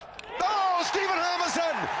Stephen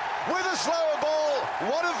Harmison with a slower ball,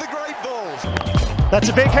 one of the great balls.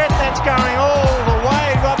 That's a big hit, that's going all the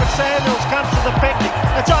way. Robert Samuels comes to the pick,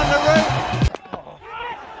 it's on the roof.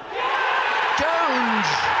 Jones,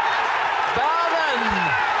 Barden,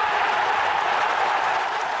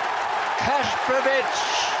 Kasparovich,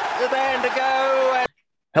 the man to go.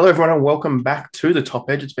 Hello everyone and welcome back to the Top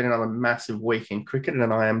Edge. It's been another massive week in cricket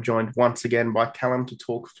and I am joined once again by Callum to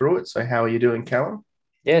talk through it. So how are you doing, Callum?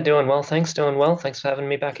 Yeah, doing well. Thanks for having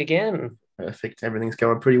me back again. Perfect. Everything's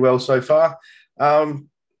going pretty well so far.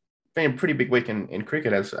 Been a pretty big week in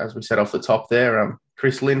cricket, as we said off the top there.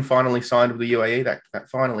 Chris Lynn finally signed with the UAE. That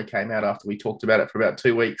finally came out after we talked about it for about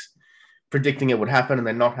 2 weeks, predicting it would happen and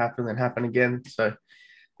then not happen, then happen again. So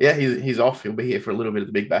yeah, he's off. He'll be here for a little bit of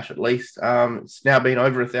the Big Bash at least. It's now been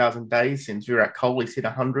over 1,000 days since Virat Kohli's hit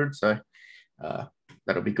 100. So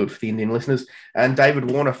that'll be good for the Indian listeners. And David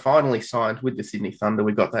Warner finally signed with the Sydney Thunder.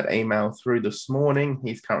 We got that email through this morning.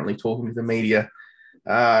 He's currently talking to the media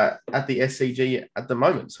at the SCG at the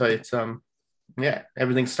moment. So it's,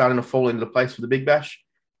 everything's starting to fall into place for the Big Bash.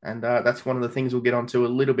 And that's one of the things we'll get onto a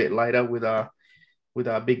little bit later with our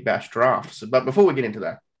Big Bash drafts. But before we get into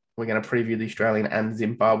that, we're going to preview the Australian and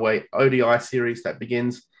Zimbabwe ODI series that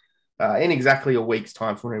begins in exactly a week's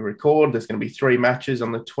time from when we record. There's going to be 3 matches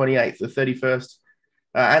on the 28th, the 31st,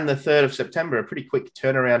 and the 3rd of September. A pretty quick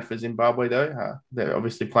turnaround for Zimbabwe, though. They're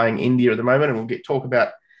obviously playing India at the moment, and we'll talk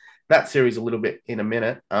about that series a little bit in a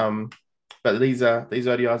minute. But these ODIs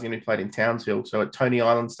are going to be played in Townsville, so at Tony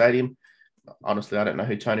Island Stadium. Honestly, I don't know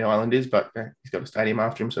who Tony Island is, but he's got a stadium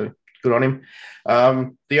after him, so good on him.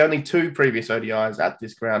 The only 2 previous ODIs at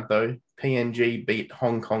this ground, though, PNG beat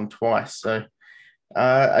Hong Kong twice. So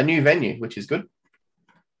a new venue, which is good.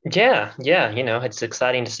 Yeah. It's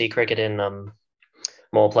exciting to see cricket in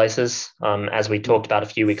more places. As we talked about a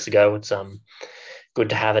few weeks ago, it's good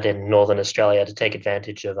to have it in Northern Australia to take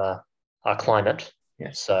advantage of our climate.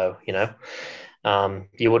 Yeah. So,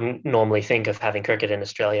 you wouldn't normally think of having cricket in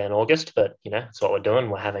Australia in August, but, it's what we're doing.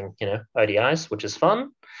 We're having, ODIs, which is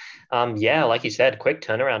fun. Like you said, quick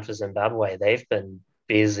turnaround for Zimbabwe. They've been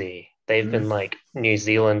busy. They've been like New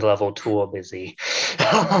Zealand level tour busy,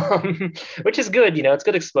 which is good. It's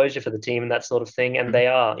good exposure for the team and that sort of thing. And they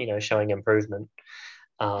are, showing improvement.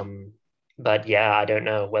 But yeah, I don't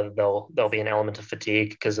know whether there'll be an element of fatigue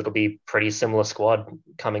because it'll be pretty similar squad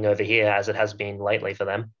coming over here as it has been lately for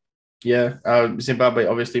them. Yeah, Zimbabwe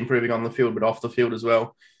obviously improving on the field, but off the field as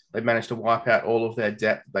well. They've managed to wipe out all of their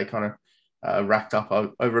depth. They kind of racked up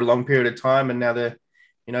over a long period of time, and now they're,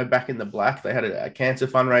 back in the black. They had a cancer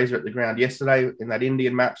fundraiser at the ground yesterday in that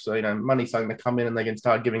Indian match. So, money's starting to come in and they can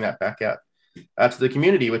start giving that back out to the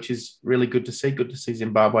community, which is really good to see. Good to see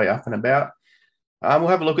Zimbabwe up and about. We'll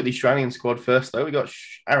have a look at the Australian squad first, though. We got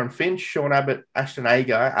Aaron Finch, Sean Abbott, Ashton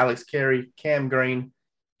Agar, Alex Carey, Cam Green,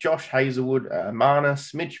 Josh Hazlewood,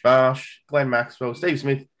 Marnus, Mitch Marsh, Glenn Maxwell, Steve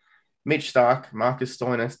Smith, Mitch Stark, Marcus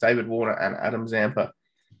Stoinis, David Warner, and Adam Zampa.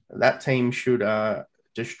 That team should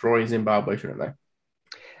destroy Zimbabwe, shouldn't they?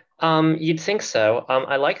 You'd think so.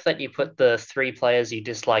 I like that you put the 3 players you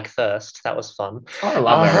dislike first. That was fun. I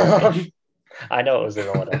love that. I know it was in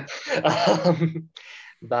order.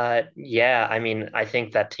 But yeah, I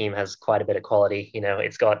think that team has quite a bit of quality.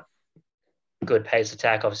 It's got good pace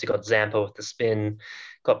attack. Obviously got Zampa with the spin,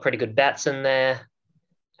 got pretty good bats in there,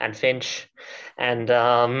 and Finch. And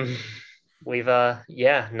I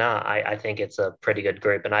think it's a pretty good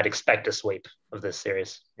group, and I'd expect a sweep of this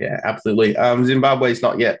series. Yeah, absolutely. Zimbabwe's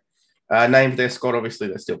not yet named their squad. Obviously,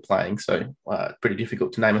 they're still playing, so pretty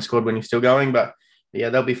difficult to name a squad when you're still going. But yeah,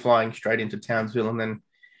 they'll be flying straight into Townsville and then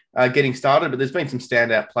getting started. But there's been some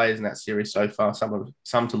standout players in that series so far,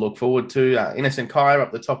 some to look forward to. Innocent Kaya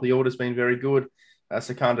up the top of the order has been very good.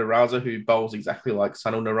 Sikandar Raza, who bowls exactly like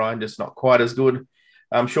Sunil Narayan, just not quite as good.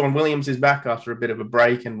 Sean Williams is back after a bit of a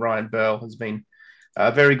break, and Ryan Burl has been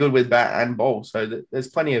very good with bat and ball. So there's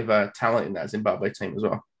plenty of talent in that Zimbabwe team as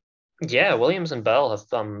well. Yeah, Williams and Bell have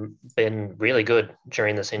been really good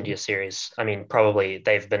during this India series. Probably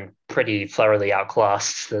they've been pretty thoroughly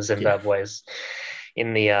outclassed, the Zimbabwe's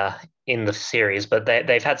in the series, but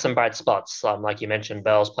they've had some bright spots. Like you mentioned,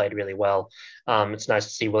 Bell's played really well. It's nice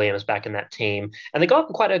to see Williams back in that team, and they got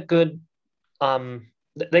quite a good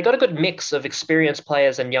mix of experienced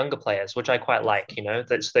players and younger players, which I quite like.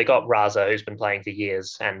 They got Raza, who's been playing for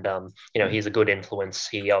years, and he's a good influence.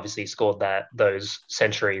 He obviously scored those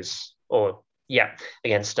centuries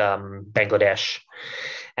against Bangladesh,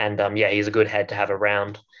 and he's a good head to have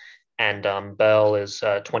around. And Bell is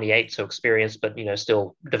 28, so experienced, but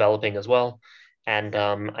still developing as well. And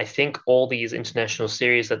I think all these international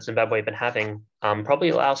series that Zimbabwe have been having probably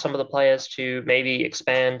allow some of the players to maybe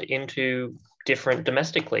expand into different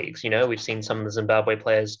domestic leagues. We've seen some of the Zimbabwe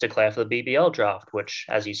players declare for the BBL draft, which,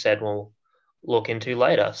 as you said, we'll look into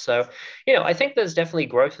later. So, I think there's definitely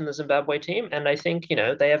growth in the Zimbabwe team, and I think,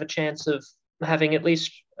 they have a chance of having at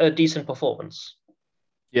least a decent performance.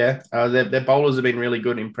 Yeah, their bowlers have been really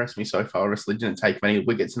good, impressed me so far. Obviously, didn't take many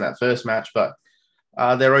wickets in that first match, but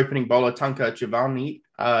their opening bowler, Tunka Chivani,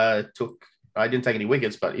 I didn't take any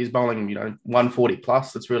wickets, but he's bowling, 140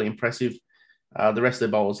 plus. That's really impressive. The rest of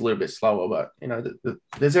the bowlers a little bit slower, but,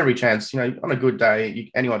 there's every chance, on a good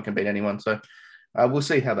day, anyone can beat anyone. So we'll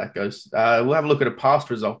see how that goes. We'll have a look at a past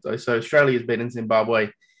result, though. So Australia has been in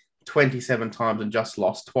Zimbabwe 27 times and just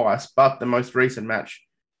lost twice, but the most recent match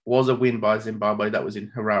was a win by Zimbabwe. That was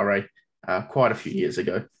in Harare quite a few years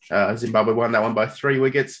ago. Zimbabwe won that one by 3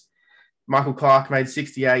 wickets. Michael Clark made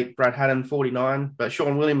 68, Brad Haddon 49, but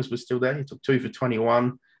Sean Williams was still there. He took 2 for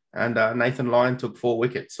 21, and Nathan Lyon took 4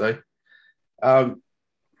 wickets. So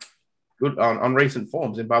good on recent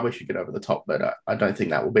form. Zimbabwe should get over the top, but I don't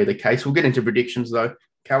think that will be the case. We'll get into predictions, though.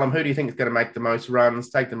 Callum, who do you think is going to make the most runs,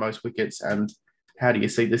 take the most wickets, and how do you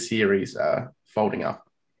see the series folding up?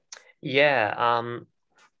 Yeah.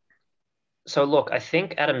 So look, I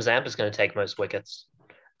think Adam Zampa is going to take most wickets.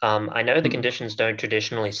 I know the conditions don't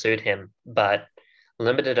traditionally suit him, but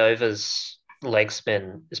limited overs leg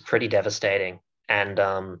spin is pretty devastating. And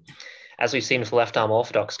as we've seen with left arm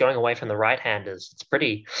orthodox, going away from the right-handers, it's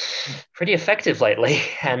pretty effective lately.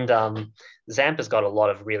 And Zampa's got a lot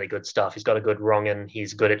of really good stuff. He's got a good wrong'un.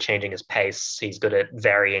 He's good at changing his pace. He's good at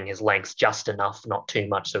varying his lengths just enough, not too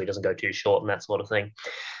much, so he doesn't go too short and that sort of thing.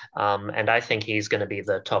 And I think he's going to be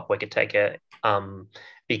the top wicket taker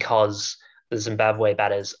because the Zimbabwe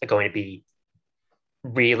batters are going to be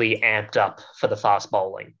really amped up for the fast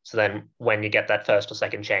bowling. So then when you get that first or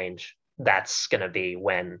second change, that's going to be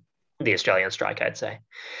when the Australian strike, I'd say.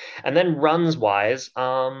 And then runs-wise,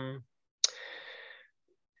 I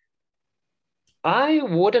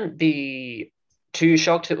wouldn't be too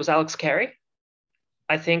shocked if it was Alex Carey.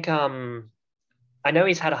 I think I know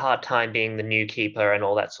he's had a hard time being the new keeper and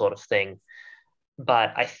all that sort of thing,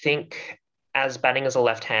 but I think as batting as a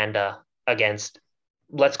left-hander against,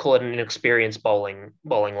 let's call it an inexperienced bowling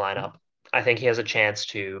lineup, I think he has a chance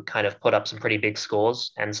to kind of put up some pretty big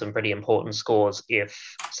scores and some pretty important scores if,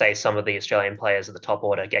 say, some of the Australian players at the top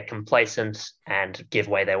order get complacent and give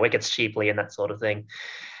away their wickets cheaply and that sort of thing.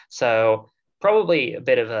 So probably a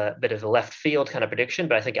bit of a left field kind of prediction,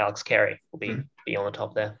 but I think Alex Carey will be on the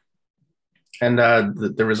top there. And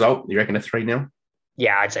the result, you reckon a 3-0?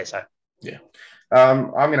 Yeah, I'd say so. Yeah.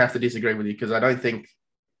 I'm going to have to disagree with you because I don't think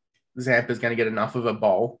Zampa's going to get enough of a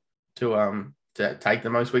bowl to take the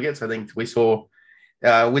most wickets. I think we saw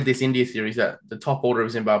with this India series that the top order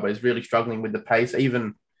of Zimbabwe is really struggling with the pace,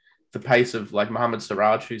 even the pace of like Mohammad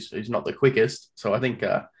Siraj, who's not the quickest. So I think,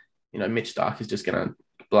 Mitch Starc is just going to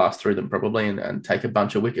blast through them probably and take a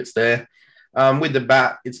bunch of wickets there. With the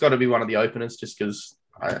bat, it's got to be one of the openers just because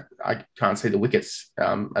I can't see the wickets,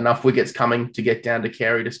 enough wickets coming to get down to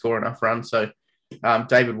Carey to score enough runs. So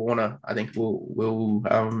David Warner, I think will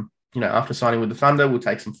after signing with the Thunder, will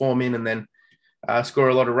take some form in and then score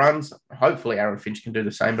a lot of runs. Hopefully Aaron Finch can do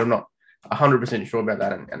the same, but I'm not 100% sure about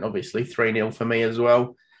that. And obviously 3-0 for me as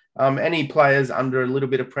well. Any players under a little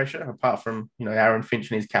bit of pressure apart from, Aaron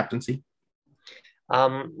Finch and his captaincy?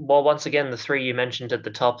 Well, once again, the 3 you mentioned at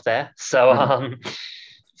the top there. So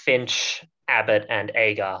Finch, Abbott, and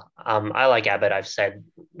Agar. I like Abbott. I've said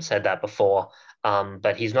that before.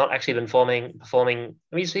 But he's not actually been performing.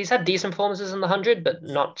 He's had decent performances in the 100, but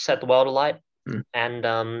not set the world alight.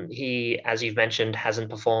 And he, as you've mentioned, hasn't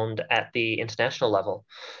performed at the international level.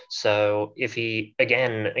 So if he,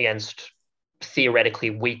 again, against theoretically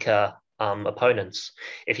weaker opponents,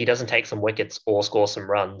 if he doesn't take some wickets or score some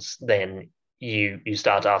runs, then you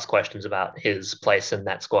start to ask questions about his place in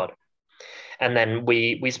that squad. And then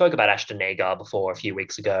we spoke about Ashton Agar before a few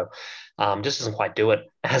weeks ago. Just doesn't quite do it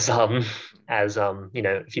as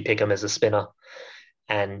if you pick him as a spinner.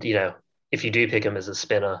 And if you do pick him as a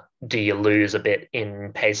spinner, do you lose a bit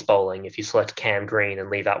in pace bowling if you select Cam Green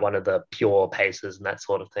and leave out one of the pure paces and that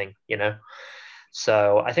sort of thing?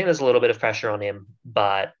 So I think there's a little bit of pressure on him,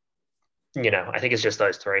 but I think it's just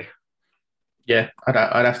those 3. Yeah,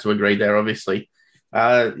 I'd have to agree there. Obviously,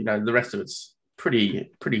 the rest of it's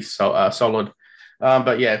pretty solid.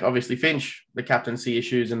 But yeah, obviously Finch, the captaincy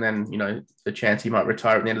issues, and then the chance he might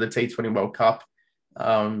retire at the end of the T20 World Cup.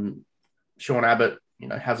 Sean Abbott,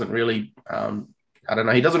 hasn't really.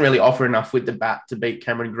 He doesn't really offer enough with the bat to beat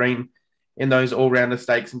Cameron Green in those all-rounder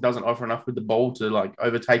stakes, and doesn't offer enough with the ball to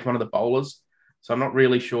overtake one of the bowlers. So I'm not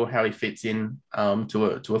really sure how he fits in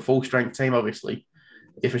to a full strength team. Obviously,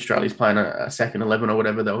 if Australia's playing a second 11 or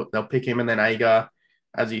whatever, they'll pick him. And then Agar,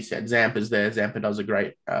 as you said, Zampa's there. Zampa does a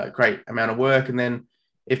great amount of work. And then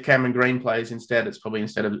if Cameron Green plays instead, it's probably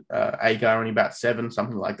instead of Agar only about 7,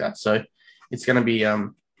 something like that. So it's going to be,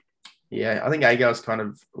 I think Agar's kind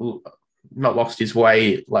of not lost his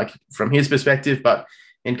way, like from his perspective, but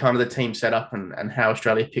in kind of the team setup and how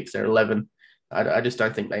Australia picks their 11, I just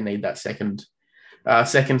don't think they need that second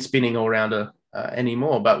spinning all-rounder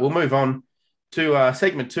anymore. But we'll move on to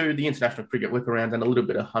segment 2, the international cricket whip around, and a little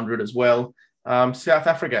bit of 100 as well. South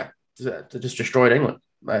Africa just destroyed England.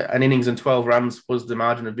 An innings and 12 runs was the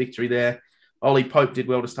margin of victory there. Ollie Pope did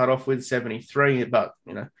well to start off with, 73, but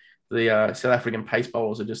the South African pace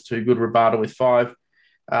bowlers are just too good. Rabada with 5.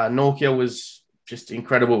 Nortje was just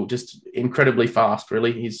incredible, just incredibly fast,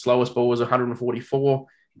 really. His slowest ball was 144,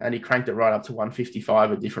 and he cranked it right up to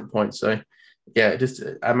 155 at different points. So, yeah, just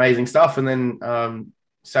amazing stuff. And then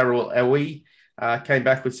Sarul Awi came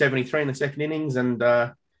back with 73 in the second innings,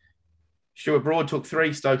 and Stuart Broad took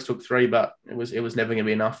 3, Stokes took 3, but it was never going to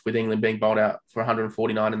be enough with England being bowled out for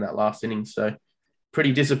 149 in that last innings. So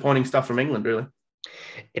pretty disappointing stuff from England, really.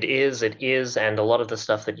 It is, and a lot of the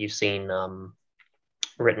stuff that you've seen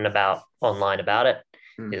written about online about it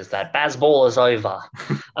is that Bazball is over.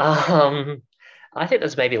 I think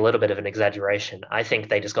that's maybe a little bit of an exaggeration. I think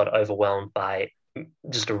they just got overwhelmed by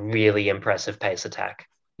just a really impressive pace attack.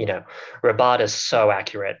 Rabada's so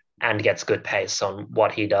accurate and gets good pace on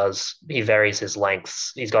what he does. He varies his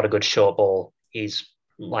lengths. He's got a good short ball. He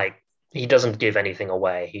doesn't give anything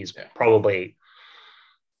away.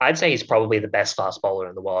 I'd say he's probably the best fast bowler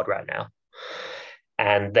in the world right now.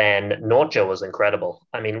 And then Nortje was incredible.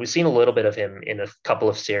 I mean, we've seen a little bit of him in a couple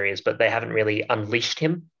of series, but they haven't really unleashed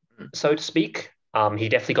him, so to speak. He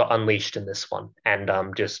definitely got unleashed in this one and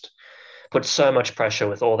just put so much pressure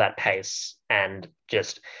with all that pace. And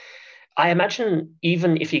just, I imagine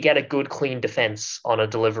even if you get a good, clean defense on a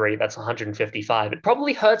delivery that's 155, it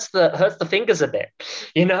probably hurts the fingers a bit,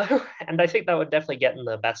 And I think that would definitely get in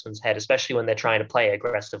the batsman's head, especially when they're trying to play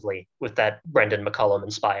aggressively with that Brendan McCullum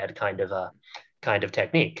inspired kind of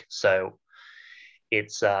technique. So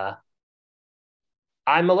it's I'm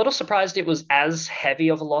a little surprised it was as heavy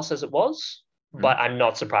of a loss as it was, but I'm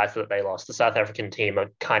not surprised that they lost. The South African team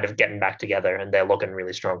are kind of getting back together and they're looking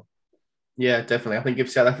really strong. Yeah, definitely. I think if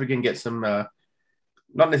South Africa can get some,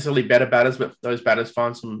 not necessarily better batters, but those batters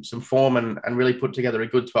find some form and really put together a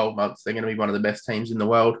good 12 months, they're going to be one of the best teams in the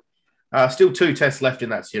world. Still 2 tests left in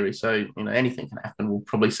that series, so anything can happen. We'll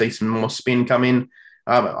probably see some more spin come in.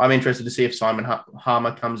 I'm interested to see if Simon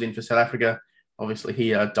Harmer comes in for South Africa. Obviously,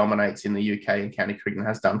 he dominates in the UK and county cricket and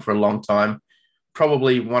has done for a long time.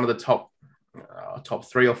 Probably one of the top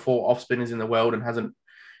 3 or 4 off spinners in the world and hasn't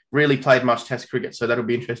really played much Test cricket, so that'll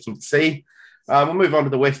be interesting to see. We'll move on to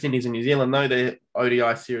the West Indies and New Zealand, though. Their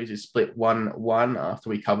ODI series is split 1-1 after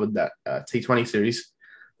we covered that T20 series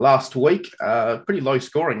last week. Pretty low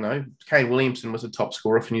scoring, though. Kane Williamson was the top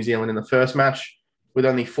scorer for New Zealand in the first match with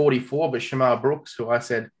only 44, but Shamar Brooks, who I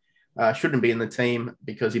said shouldn't be in the team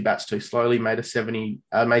because he bats too slowly, made 79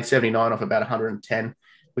 off about 110,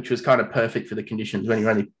 which was kind of perfect for the conditions when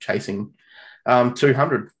you're only chasing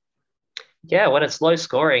 200. Yeah, when it's low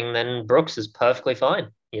scoring, then Brooks is perfectly fine.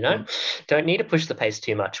 Don't need to push the pace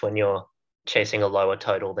too much when you're chasing a lower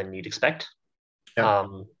total than you'd expect. Yeah.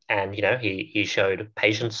 And he showed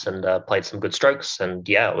patience and played some good strokes, and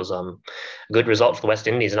it was a good result for the West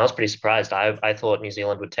Indies. And I was pretty surprised. I thought New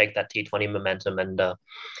Zealand would take that T20 momentum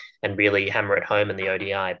and really hammer it home in the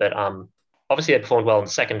ODI. But obviously they performed well in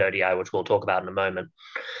the second ODI, which we'll talk about in a moment.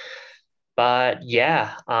 But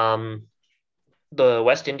the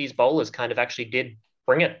West Indies bowlers kind of actually did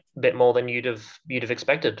bring it a bit more than you'd have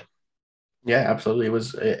expected. Yeah, absolutely. It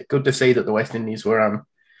was good to see that the West Indies were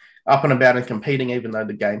up and about and competing, even though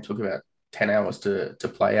the game took about 10 hours to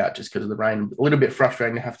play out just because of the rain. A little bit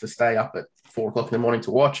frustrating to have to stay up at 4 o'clock in the morning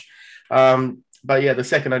to watch. But yeah, the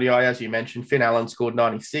second ODI, as you mentioned, Finn Allen scored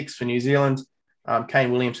 96 for New Zealand.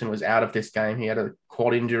 Kane Williamson was out of this game. He had a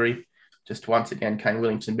quad injury. Just once again, Kane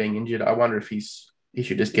Williamson being injured. I wonder if he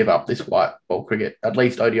should just give up this white ball cricket, at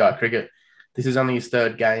least ODI cricket. This is only his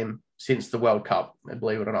 3rd game since the World Cup,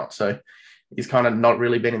 believe it or not. So he's kind of not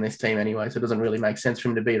really been in this team anyway, so it doesn't really make sense for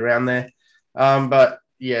him to be around there. But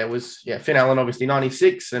yeah, it was Finn Allen obviously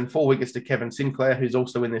 96 and 4 wickets to Kevin Sinclair, who's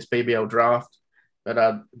also in this BBL draft.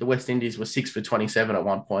 But the West Indies were 6 for 27 at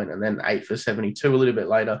one point, and then 8 for 72 a little bit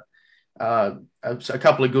later. So a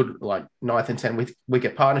couple of good 9th and 10th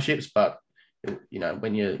wicket partnerships, but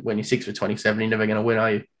when you're 6 for 27, you're never going to win,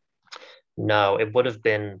 are you? No, it would have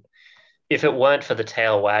been if it weren't for the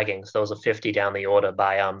tail wagging, so there was a 50 down the order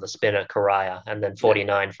by the spinner Karaya, and then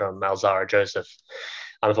 49 from Alzara Joseph.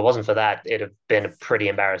 If it wasn't for that, it'd have been a pretty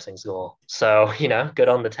embarrassing score. So, good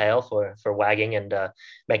on the tail for wagging and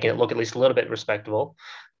making it look at least a little bit respectable.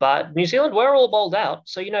 But New Zealand were all bowled out.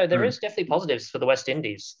 So, there is definitely positives for the West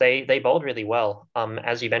Indies. They bowled really well.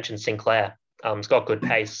 As you mentioned, Sinclair, he's got good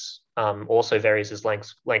pace. Also varies his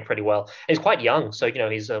length pretty well. He's quite young, so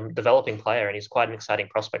he's a developing player and he's quite an exciting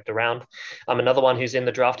prospect around. Another one who's in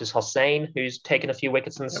the draft is Hossain, who's taken a few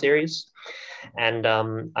wickets in the series, and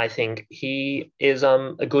I think he is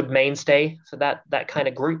a good mainstay for that kind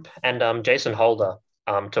of group. And Jason Holder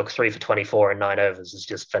took 3 for 24 in 9 overs. Is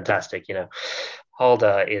just fantastic.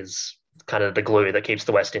 Holder is kind of the glue that keeps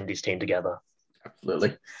the West Indies team together.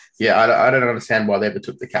 Absolutely, yeah. I don't understand why they ever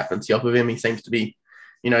took the captaincy off of him. He seems to be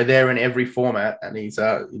there in every format, and he's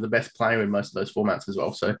the best player in most of those formats as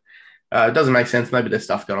well. So it doesn't make sense. Maybe there's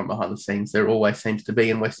stuff going on behind the scenes. There always seems to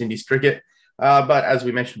be in West Indies cricket. But as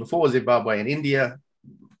we mentioned before, Zimbabwe and India,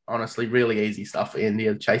 honestly, really easy stuff for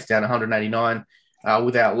India. Chased down 189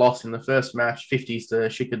 without loss in the first match, 50s to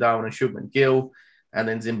Shikhar Dhawan and Shubman Gill, and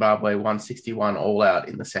then Zimbabwe 161 all out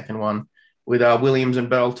in the second one with Williams and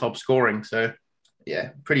Bell top scoring. So,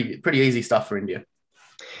 yeah, pretty easy stuff for India.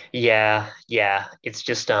 Yeah. It's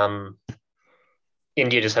just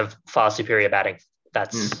India just have far superior batting.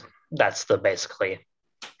 That's basically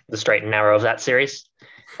the straight and narrow of that series.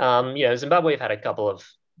 Zimbabwe have had a couple of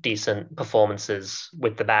decent performances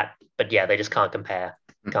with the bat, but yeah, they just can't compare.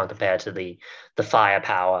 Can't compare to the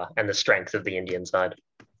firepower and the strength of the Indian side.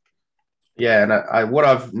 Yeah, and what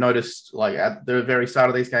I've noticed, like at the very start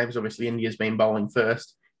of these games, obviously India's been bowling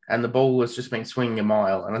first, and the ball has just been swinging a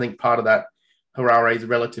mile. And I think part of that, Harare is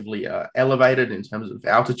relatively elevated in terms of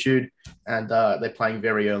altitude, and they're playing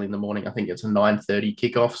very early in the morning. I think it's a 9:30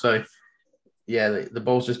 kickoff. So, yeah, the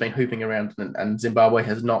ball's just been hooping around, and Zimbabwe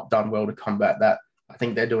has not done well to combat that. I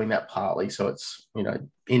think they're doing that partly, so it's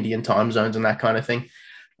Indian time zones and that kind of thing.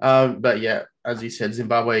 But yeah, as you said,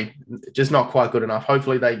 Zimbabwe just not quite good enough.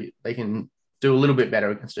 Hopefully they can do a little bit better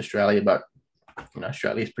against Australia, but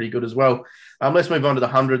Australia is pretty good as well. Let's move on to the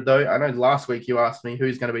 100 though. I know last week you asked me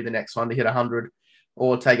who's going to be the next one to hit 100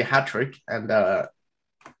 or take a hat trick, and that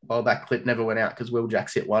clip never went out because Will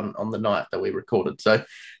Jacks hit one on the night that we recorded. So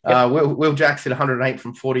Will Jacks hit 108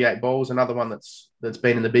 from 48 balls. Another one that's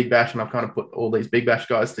been in the Big Bash, and I've kind of put all these Big Bash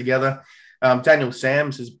guys together. Daniel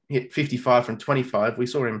Sams has hit 55 from 25. We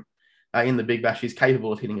saw him in the Big Bash. He's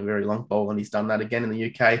capable of hitting a very long ball, and he's done that again in the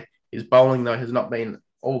UK. His bowling, though, has not been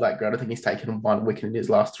all that great. I think he's taken 1 wicket in his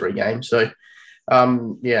last 3 games. So,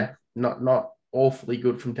 not awfully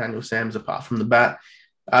good from Daniel Sams apart from the bat.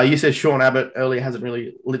 You said Sean Abbott earlier hasn't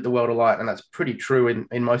really lit the world alight, and that's pretty true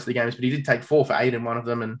in most of the games, but he did take 4 for 8 in one of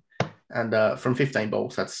them, and from 15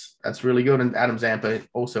 balls. That's really good. And Adam Zampa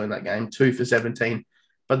also in that game, 2 for 17.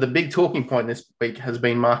 But the big talking point this week has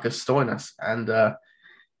been Marcus Stoinis and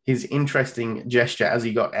his interesting gesture as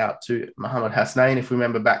he got out to Mohammad Hasnain. If we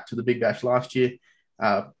remember back to the Big Bash last year,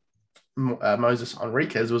 Moses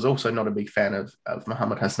Enriquez was also not a big fan of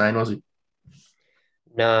Mohammad Hasnain, was he?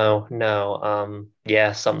 No.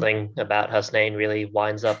 Something about Hasnain really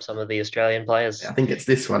winds up some of the Australian players. I think it's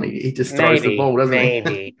this one. He just throws the ball, doesn't he?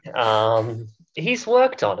 Maybe. He's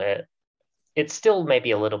worked on it. It's still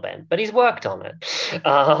maybe a little bit, but he's worked on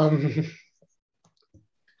it.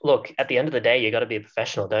 Look, at the end of the day, you got to be a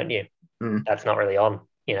professional, don't you? That's not really on.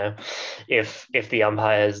 If the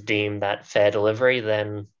umpires deem that fair delivery,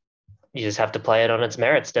 then you just have to play it on its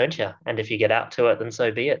merits, don't you? And if you get out to it, then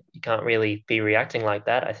so be it. You can't really be reacting like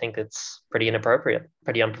that. I think it's pretty inappropriate,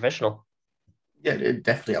 pretty unprofessional. Yeah,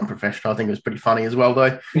 definitely unprofessional. I think it was pretty funny as well,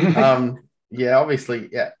 though. Obviously,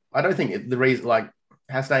 yeah. I don't think the reason, like,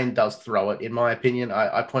 Hasnain does throw it, in my opinion.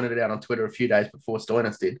 I pointed it out on Twitter a few days before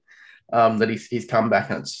Stoinis did, that he's come back,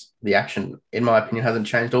 and the action, in my opinion, hasn't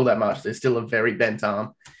changed all that much. There's still a very bent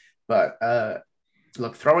arm. But,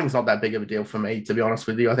 look, throwing's not that big of a deal for me, to be honest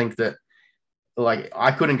with you. I think that, like,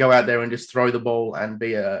 I couldn't go out there and just throw the ball and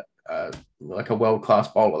be a world-class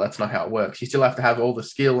bowler. That's not how it works. You still have to have all the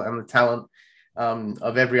skill and the talent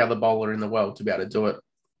of every other bowler in the world to be able to do it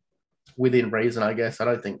within reason, I guess. I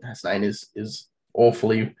don't think Hasnain is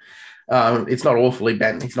awfully it's not awfully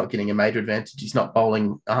bent. He's not getting a major advantage. He's not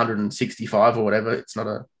bowling 165 or whatever. It's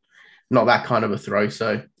not that kind of a throw.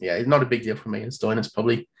 So yeah, it's not a big deal for me. And Stoinis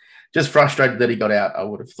probably just frustrated that he got out. I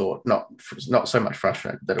would have thought not so much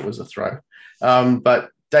frustrated that it was a throw. But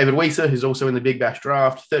David Weiser, who's also in the Big Bash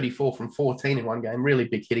draft, 34 from 14 in one game, really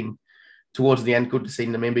big hitting towards the end. Good to see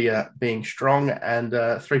Namibia being strong, and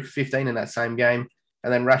 3 for 15 in that same game.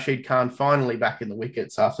 And then Rashid Khan finally back in the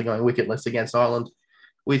wickets after going wicketless against Ireland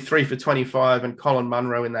with 3 for 25, and Colin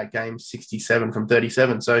Munro in that game, 67 from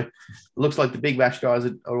 37. So it looks like the Big Bash guys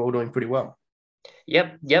are all doing pretty well.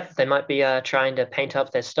 Yep. They might be trying to paint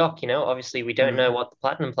up their stock. Obviously we don't know what the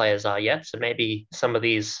platinum players are yet, so maybe some of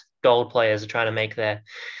these gold players are trying to make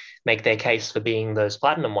their case for being those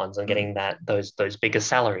platinum ones and getting those bigger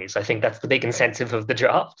salaries. I think that's the big incentive of the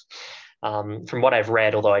draft. From what I've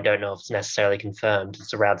read, although I don't know if it's necessarily confirmed,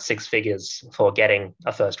 it's around 6 figures for getting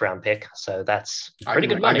a first round pick. So that's pretty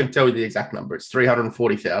good money. I can tell you the exact number. It's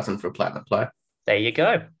 340,000 for a platinum player. There you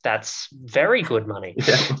go. That's very good money.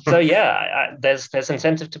 Yeah. So yeah, there's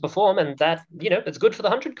incentive to perform, and that it's good for the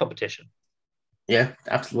 100 competition. Yeah,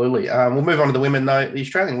 absolutely. We'll move on to the women though. The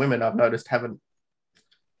Australian women, I've noticed,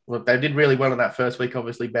 look, they did really well in that first week.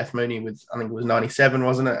 Obviously, Beth Mooney with, I think it was 97,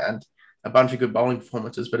 wasn't it? And a bunch of good bowling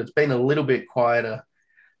performances, but it's been a little bit quieter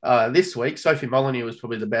this week. Sophie Molyneux was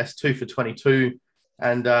probably the best, 2 for 22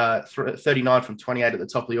 and 39 from 28 at the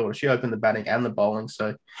top of the order. She opened the batting and the bowling,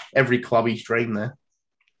 so every clubby's dream there.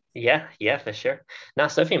 Yeah, for sure. Now,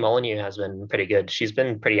 Sophie Molyneux has been pretty good. She's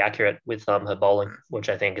been pretty accurate with her bowling, which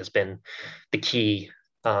I think has been the key.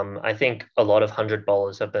 I think a lot of 100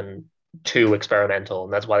 bowlers have been too experimental,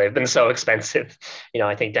 and that's why they've been so expensive.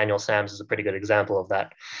 I think Daniel Sams is a pretty good example of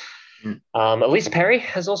that. Elise Perry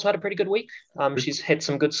has also had a pretty good week. She's hit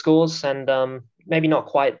some good scores, and maybe not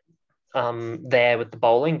quite there with the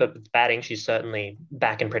bowling, but with batting, she's certainly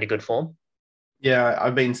back in pretty good form. Yeah,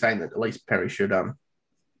 I've been saying that Elise Perry should,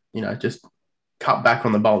 just cut back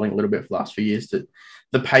on the bowling a little bit for the last few years. That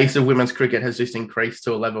the pace of women's cricket has just increased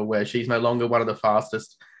to a level where she's no longer one of the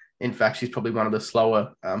fastest. In fact, she's probably one of the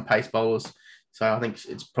slower pace bowlers. So I think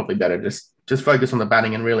it's probably better just focus on the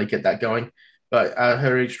batting and really get that going. But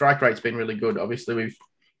her strike rate's been really good. Obviously,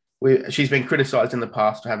 she's been criticised in the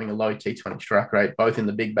past for having a low T20 strike rate, both in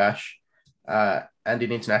the Big Bash and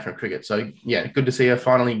in international cricket. So, yeah, good to see her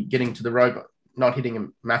finally getting to the rope, not hitting a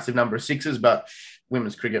massive number of sixes, but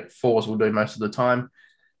women's cricket, 4s will do most of the time.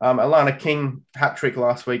 Alana King, hat-trick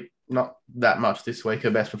last week, not that much this week.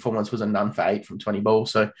 Her best performance was a none for 8 from 20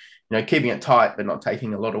 balls. So, keeping it tight but not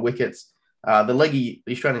taking a lot of wickets. The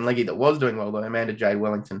Australian leggy that was doing well, though, Amanda Jade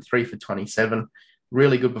Wellington, 3 for 27.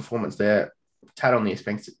 Really good performance there. Tad on the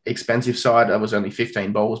expensive side. That was only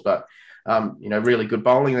 15 balls, but, really good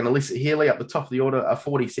bowling. And Alyssa Healy up the top of the order, a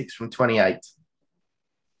 46 from 28.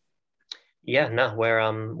 Yeah, no,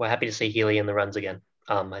 we're happy to see Healy in the runs again.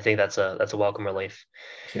 I think that's a welcome relief.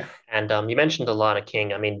 Yeah. And you mentioned Alana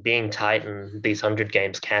King. I mean, being tight in these 100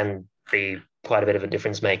 games can be quite a bit of a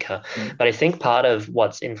difference maker. But I think part of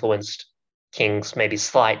what's influenced King's maybe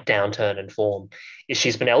slight downturn in form is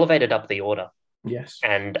she's been elevated up the order. Yes.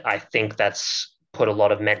 And I think that's put a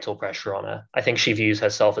lot of mental pressure on her. I think she views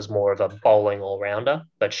herself as more of a bowling all-rounder,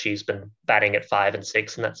 but she's been batting at 5 and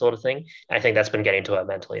 6 and that sort of thing. I think that's been getting to her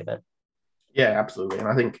mentally a bit. Yeah, absolutely. And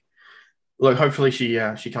I think, look, hopefully she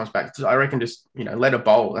comes back. I reckon just, let her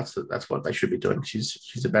bowl. That's what they should be doing.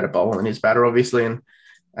 She's a better bowler than his batter, obviously, and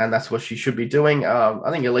that's what she should be doing.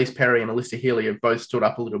 I think Elise Perry and Alyssa Healy have both stood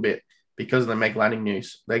up a little bit because of the Meg Lanning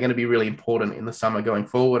news. They're going to be really important in the summer going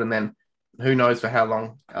forward. And then who knows for how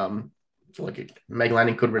long, Meg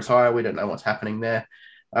Lanning could retire. We don't know what's happening there.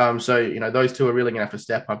 So, those two are really going to have to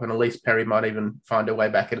step up. And Elise Perry might even find her way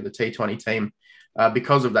back into the T20 team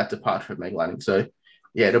because of that departure of Meg Lanning. So,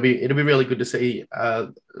 yeah, it'll be really good to see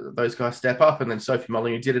those guys step up. And then Sophie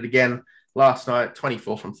Molyneux did it again last night,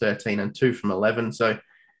 24 from 13 and 2 from 11. So,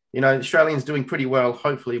 Australians doing pretty well.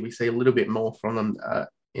 Hopefully we see a little bit more from them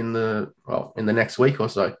in the next week or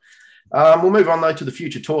so. We'll move on, though, to the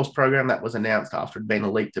Future Tours program that was announced after it had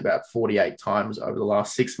been leaked about 48 times over the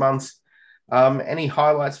last 6 months. Any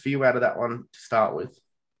highlights for you out of that one to start with?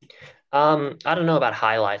 I don't know about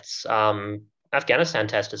highlights. Afghanistan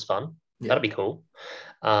test is fun. Yeah. That'll be cool.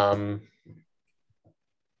 I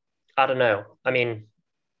don't know. I mean,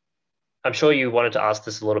 I'm sure you wanted to ask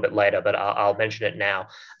this a little bit later, but I'll mention it now.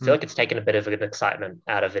 I feel like it's taken a bit of an excitement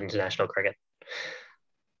out of international cricket.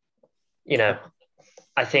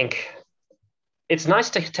 I think it's nice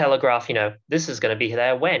to telegraph, this is going to be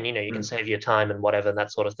there when, you can save your time and whatever and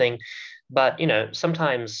that sort of thing. But,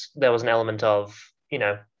 sometimes there was an element of,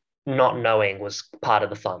 not knowing was part of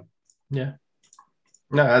the fun. Yeah.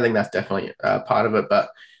 No, I think that's definitely part of it. But,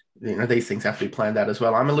 these things have to be planned out as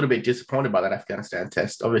well. I'm a little bit disappointed by that Afghanistan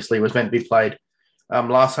test. Obviously, it was meant to be played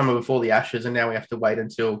last summer before the Ashes, and now we have to wait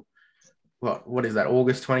until, what is that,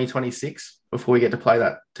 August 2026 before we get to play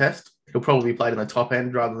that test. It'll probably be played in the top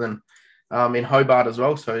end rather than in Hobart as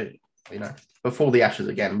well. So, before the Ashes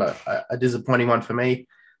again, but a disappointing one for me.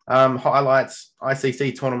 Highlights,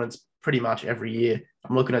 ICC tournaments pretty much every year.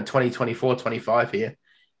 I'm looking at 2024-25 here,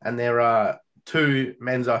 and they're two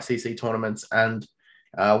men's ICC tournaments and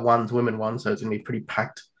one's women one, so it's going to be a pretty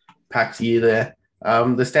packed year there.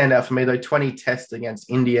 The standout for me, though, 20 tests against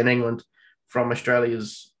India and England from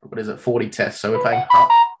Australia's, 40 tests. So we're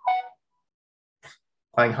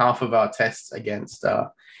playing half of our tests against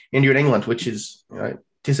India and England, which is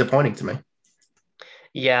disappointing to me.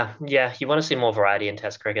 Yeah. You want to see more variety in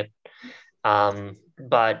Test cricket.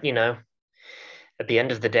 But, at the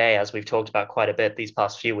end of the day, as we've talked about quite a bit these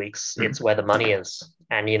past few weeks, it's where the money is.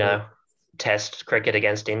 And, Test cricket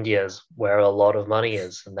against India is where a lot of money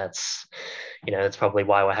is. And that's probably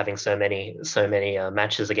why we're having so many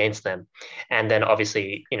matches against them. And then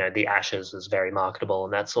obviously, the Ashes is very marketable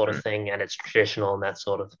and that sort of thing. And it's traditional and that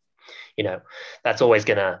sort of, that's always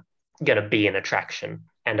gonna be an attraction.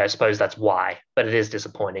 And I suppose that's why, but it is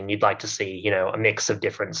disappointing. You'd like to see, a mix of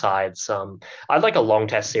different sides. I'd like a long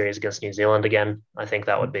test series against New Zealand again. I think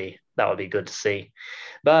that would be good to see.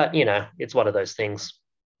 But, it's one of those things.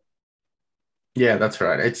 Yeah, that's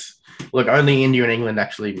right. Only India and England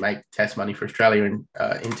actually make test money for Australia in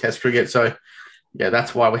test cricket. So, yeah,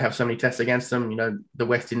 that's why we have so many tests against them. The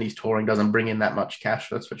West Indies touring doesn't bring in that much cash,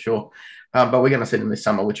 that's for sure. But we're going to see them this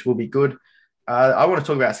summer, which will be good. I want to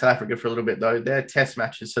talk about South Africa for a little bit, though. They're test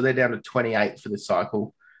matches, so they're down to 28 for this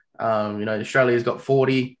cycle. Australia's got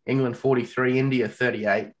 40, England 43, India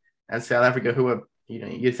 38, and South Africa, who are,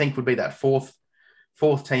 you'd think would be that fourth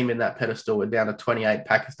team in that pedestal, we're down to 28,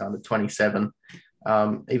 Pakistan to 27.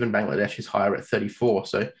 Even Bangladesh is higher at 34.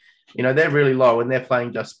 So, they're really low, and they're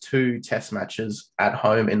playing just 2 test matches at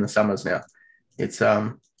home in the summers now. It's,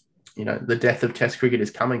 the death of test cricket is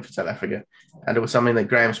coming for South Africa. And it was something that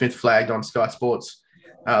Graham Smith flagged on Sky Sports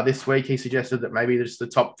this week. He suggested that maybe just the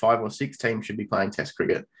top 5 or 6 teams should be playing test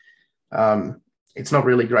cricket. It's not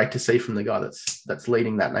really great to see from the guy that's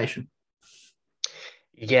leading that nation.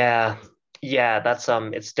 Yeah, that's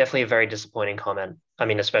it's definitely a very disappointing comment. I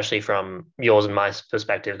mean, especially from yours and my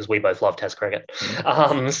perspective, because we both love Test cricket.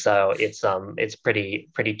 So it's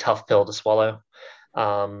pretty tough pill to swallow.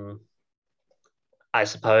 I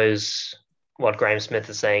suppose what Graham Smith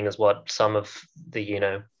is saying is what some of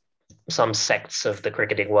the some sects of the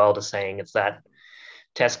cricketing world are saying. It's that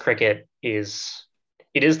Test cricket is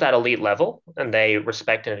that elite level, and they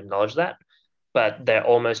respect and acknowledge that, but they're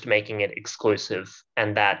almost making it exclusive,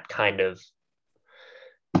 and that kind of,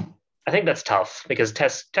 I think that's tough because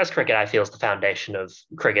test cricket, I feel, is the foundation of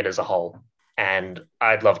cricket as a whole. And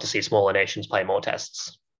I'd love to see smaller nations play more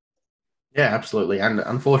tests. Yeah, absolutely. And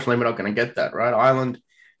unfortunately, we're not going to get that, right? Ireland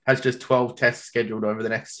has just 12 tests scheduled over the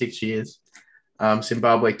next 6 years.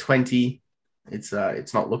 Zimbabwe, 20. It's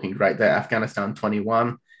not looking great there. Afghanistan,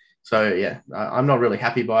 21. So, yeah, I'm not really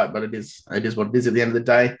happy by it, but it is what it is at the end of the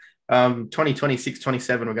day. 2026,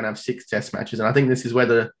 27, we're going to have 6 test matches. And I think this is where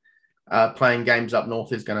the playing games up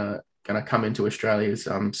north is going to come into Australia's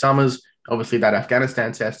summers. Obviously, that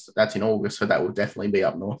Afghanistan test, that's in August, so that will definitely be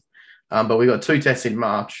up north. But we've got 2 tests in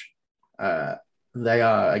March. They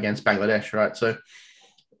are against Bangladesh, right? So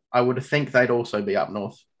I would think they'd also be up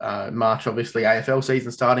north. March, obviously, AFL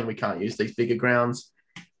season starting. We can't use these bigger grounds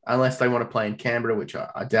unless they want to play in Canberra, which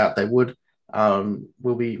I doubt they would.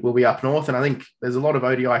 We'll be up north, and I think there's a lot of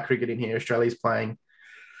ODI cricket in here. Australia's playing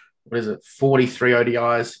 43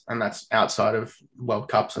 ODIs, and that's outside of World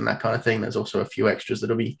Cups and that kind of thing. There's also a few extras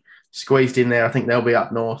that'll be squeezed in there. I think they'll be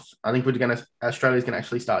up north. I think Australia's going to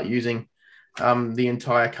actually start using the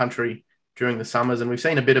entire country during the summers, and we've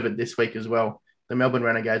seen a bit of it this week as well. The Melbourne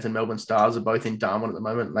Renegades and Melbourne Stars are both in Darwin at the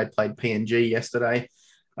moment. They played PNG yesterday.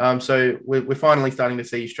 So we're finally starting to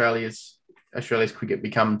see Australia's cricket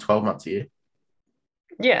become 12 months a year.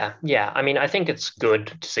 Yeah. I mean, I think it's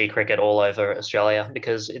good to see cricket all over Australia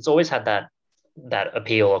because it's always had that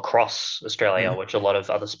appeal across Australia, which a lot of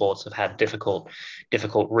other sports have had difficult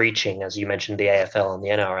reaching, as you mentioned, the AFL and the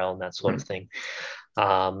NRL and that sort of thing.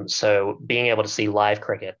 So being able to see live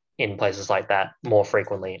cricket in places like that more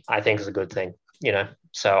frequently, I think is a good thing,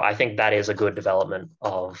 So I think that is a good development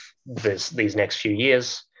of these next few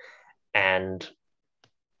years. And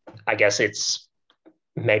I guess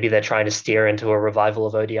maybe they're trying to steer into a revival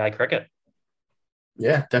of ODI cricket.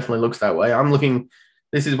 Yeah, definitely looks that way.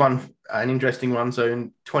 This is an interesting one. So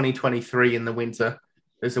in 2023 in the winter,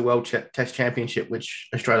 there's a World Test Championship, which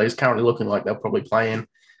Australia is currently looking like they'll probably play in.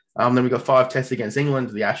 Then we've got 5 tests against England,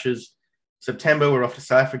 the Ashes. September, we're off to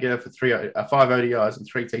South Africa for 5 ODIs and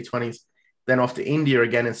 3 T20s. Then off to India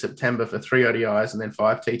again in September for 3 ODIs and then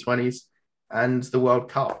 5 T20s. And the World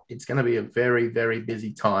Cup. It's going to be a very, very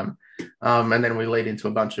busy time. And then we lead into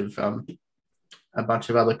a bunch of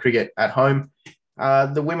other cricket at home.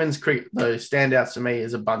 The women's cricket, the standouts to me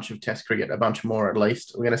is a bunch of test cricket, a bunch more at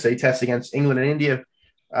least. We're going to see tests against England and India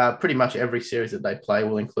pretty much every series that they play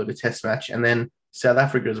will include a test match, and then South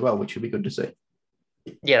Africa as well, which will be good to see.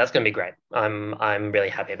 Yeah, that's going to be great. I'm really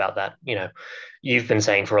happy about that. You've been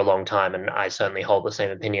saying for a long time, and I certainly hold the same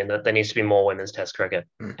opinion that there needs to be more women's Test cricket,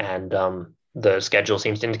 and the schedule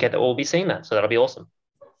seems to indicate that we'll be seeing that. So that'll be awesome.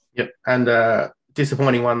 Yep, and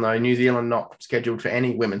disappointing one though. New Zealand not scheduled for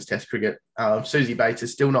any women's Test cricket. Susie Bates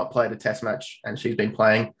has still not played a Test match, and she's been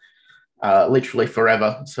playing literally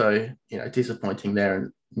forever. So disappointing there.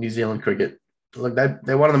 And New Zealand cricket, look,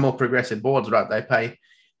 they're one of the more progressive boards, right? They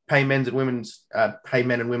pay men and women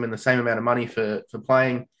the same amount of money for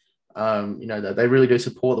playing. They really do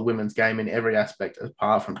support the women's game in every aspect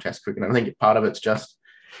apart from Test cricket. And I think part of it's just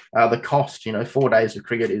the cost. 4 days of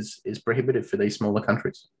cricket is prohibitive for these smaller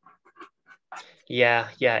countries. Yeah,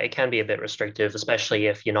 it can be a bit restrictive, especially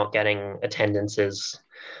if you're not getting attendances.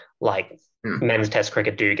 Like men's Test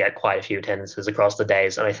cricket do get quite a few attendances across the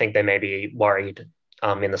days, and I think they may be worried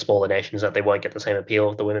in the smaller nations that they won't get the same appeal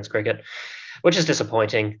of the women's cricket, which is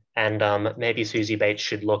disappointing. And maybe Susie Bates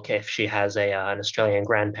should look if she has an Australian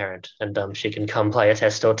grandparent, and she can come play a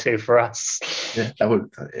Test or two for us. Yeah,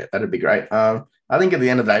 that'd be great. I think at the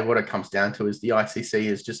end of the day, what it comes down to is the ICC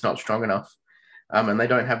is just not strong enough, and they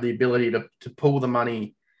don't have the ability to pull the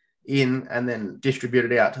money in and then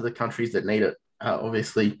distribute it out to the countries that need it.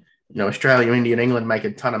 Obviously, Australia, India, and England make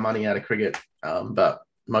a ton of money out of cricket, but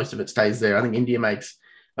most of it stays there. I think India makes,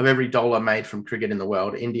 of every dollar made from cricket in the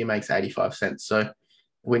world, India makes 85 cents. So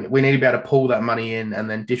we need to be able to pull that money in and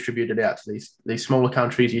then distribute it out to these smaller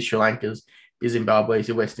countries, your Sri Lankas, your Zimbabwe's,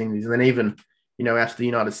 your West Indies, and then even, out to the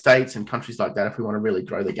United States and countries like that if we want to really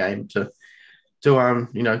grow the game to so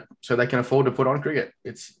they can afford to put on cricket.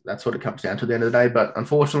 That's what it comes down to at the end of the day. But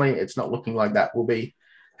unfortunately, it's not looking like that will be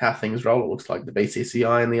how things roll. It looks like the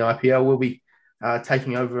BCCI and the IPL will be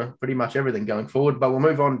taking over pretty much everything going forward. But we'll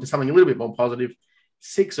move on to something a little bit more positive.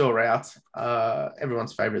 6 or out,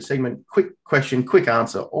 everyone's favorite segment. Quick question, quick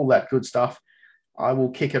answer, all that good stuff. I will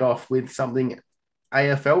kick it off with something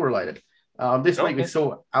AFL related. This week we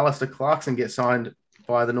saw Alistair Clarkson get signed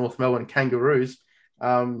by the North Melbourne Kangaroos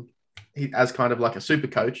as kind of like a super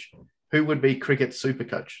coach. Who would be cricket's super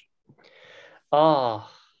coach? Oh,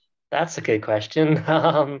 that's a good question.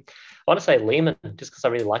 I want to say Lehman, just because I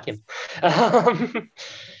really like him.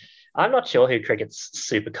 I'm not sure who cricket's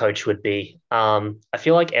super coach would be. I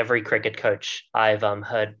feel like every cricket coach I've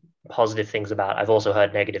heard positive things about, I've also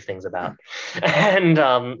heard negative things about. And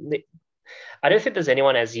I don't think there's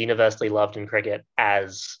anyone as universally loved in cricket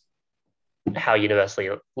as how universally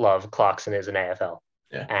loved Clarkson is in AFL.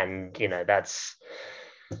 Yeah. And,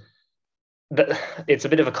 it's a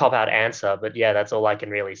bit of a cop-out answer, but yeah, that's all I can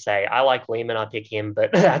really say. I like Lehman, I pick him,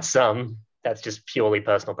 but that's just purely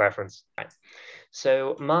personal preference. Right.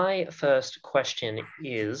 So my first question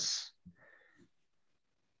is,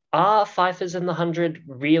 are fifers in the 100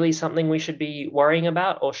 really something we should be worrying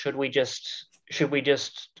about, or should we just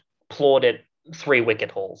plod it 3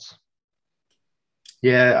 wicket hauls?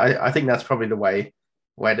 Yeah, I think that's probably the way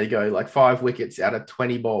to go. Like 5 wickets out of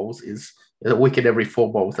 20 balls is a wicket every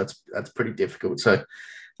 4 balls. That's pretty difficult. So,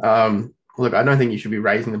 look, I don't think you should be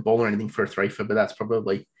raising the ball or anything for a 3-fer, but that's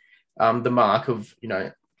probably the mark of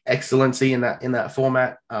excellency in that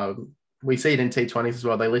format. We see it in T20s as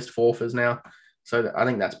well. They list 4-fers now, so I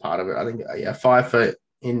think that's part of it. I think 5-fer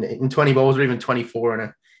in 20 balls or even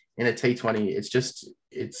 24 in a T20.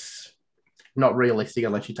 It's not realistic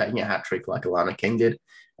unless you're taking a hat trick like Alana King did,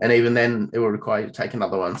 and even then it will require you to take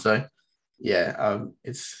another one. So yeah,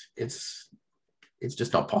 it's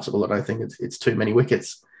just not possible. I don't think it's too many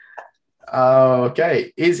wickets.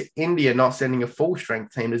 Okay, is India not sending a full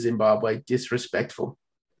strength team to Zimbabwe disrespectful?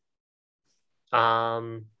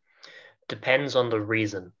 Depends on the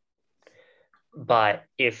reason. But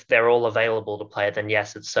if they're all available to play, then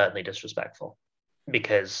yes, it's certainly disrespectful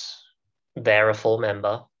because they're a full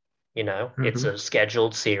member. It's a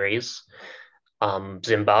scheduled series.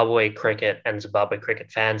 Zimbabwe cricket and Zimbabwe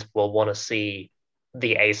cricket fans will want to see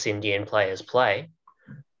the ace Indian players play.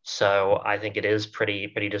 So I think it is pretty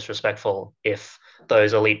disrespectful if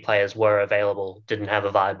those elite players were available, didn't have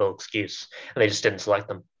a viable excuse, and they just didn't select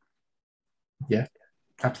them. Yeah,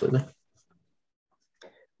 absolutely.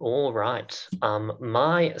 All right.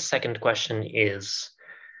 My second question is,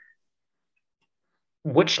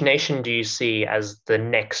 which nation do you see as the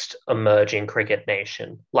next emerging cricket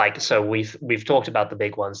nation? So we've talked about the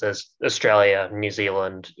big ones. There's Australia, New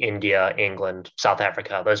Zealand, India, England, South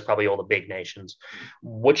Africa. Those are probably all the big nations.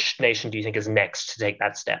 Which nation do you think is next to take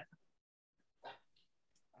that step?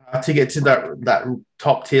 To get to that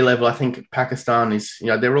top tier level, I think Pakistan is,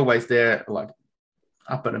 they're always there. Like,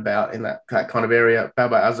 up and about in that kind of area.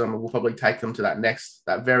 Baba Azam will probably take them to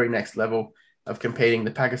that very next level of competing.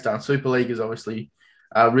 The Pakistan Super League is obviously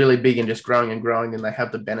really big and just growing and growing, and they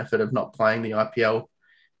have the benefit of not playing the IPL,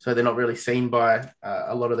 so they're not really seen by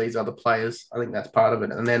a lot of these other players. I think that's part of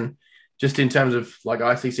it. And then just in terms of like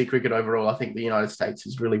ICC cricket overall, I think the United States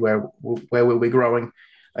is really where we'll be growing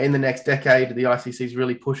in the next decade. The ICC is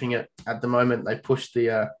really pushing it at the moment. They pushed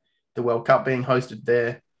the World Cup being hosted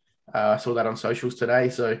there. I saw that on socials today.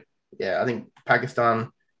 So yeah, I think Pakistan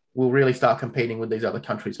will really start competing with these other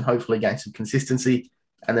countries and hopefully gain some consistency.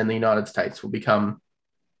 And then the United States will become,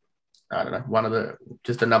 I don't know,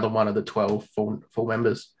 another one of the 12 full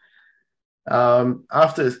members.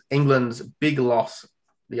 After England's big loss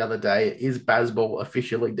the other day, is Bazball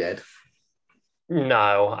officially dead?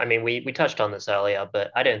 No, I mean, we touched on this earlier,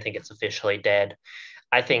 but I don't think it's officially dead.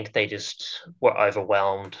 I think they just were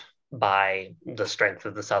overwhelmed by the strength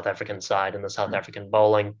of the South African side and the South African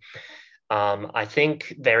bowling. I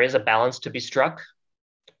think there is a balance to be struck,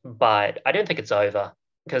 but I don't think it's over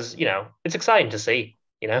because, it's exciting to see.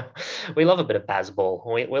 We love a bit of Bazball.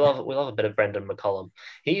 We love a bit of Brendan McCullum.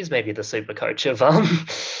 He's maybe the super coach of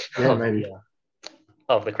Maybe.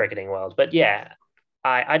 Of the cricketing world. But yeah,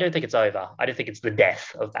 I don't think it's over. I don't think it's the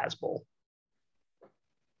death of Bazball.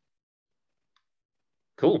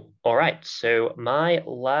 Cool. All right. So my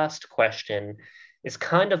last question is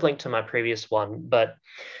kind of linked to my previous one, but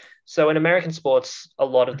so in American sports, a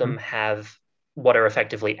lot of them have what are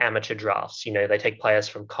effectively amateur drafts. They take players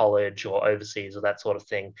from college or overseas or that sort of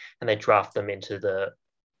thing, and they draft them into the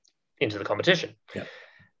competition. Yeah.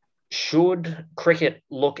 Should cricket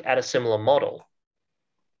look at a similar model?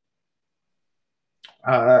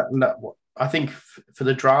 No, I think for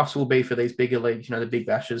the drafts will be for these bigger leagues, the Big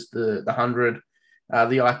Bashes, the 100,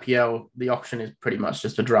 the IPL. The option is pretty much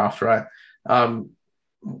just a draft, right?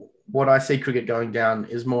 What I see cricket going down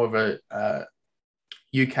is more of a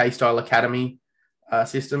UK style academy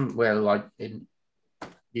system, where like in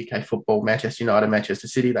UK football, Manchester United, Manchester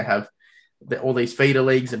City, they have all these feeder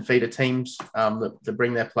leagues and feeder teams that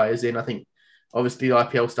bring their players in. I think obviously the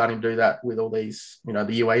IPL is starting to do that with all these, the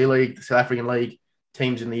UAE League, the South African League,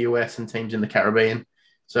 teams in the US and teams in the Caribbean.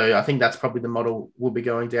 So I think that's probably the model we'll be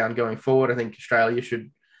going down going forward. I think Australia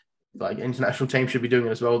international teams should be doing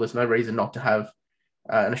it as well. There's no reason not to have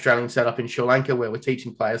an Australian setup in Sri Lanka where we're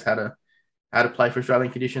teaching players how to play for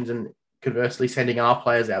Australian conditions, and conversely sending our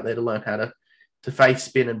players out there to learn how to face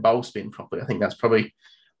spin and bowl spin properly. I think that's probably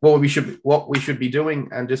what we should be doing,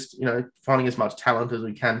 and just finding as much talent as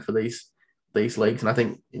we can for these leagues. And I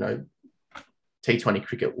think T20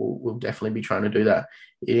 cricket will definitely be trying to do that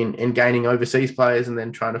in gaining overseas players, and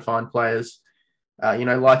then trying to find players,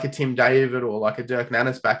 like a Tim David or like a Dirk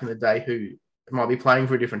Nannes back in the day, who might be playing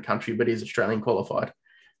for a different country but is Australian qualified.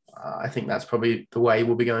 I think that's probably the way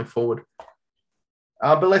we'll be going forward.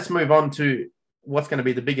 But let's move on to what's going to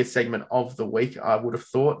be the biggest segment of the week. I would have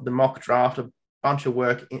thought the mock draft, a bunch of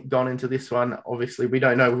work gone into this one. Obviously, we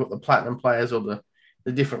don't know what the platinum players or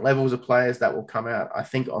the different levels of players that will come out, I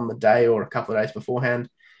think, on the day or a couple of days beforehand.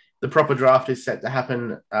 The proper draft is set to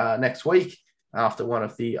happen next week after one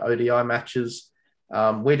of the ODI matches.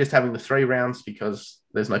 We're just having the 3 rounds because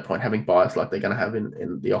there's no point having buys like they're going to have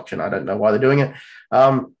in the auction. I don't know why they're doing it.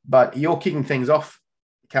 But you're kicking things off,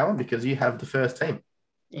 Callum, because you have the first team.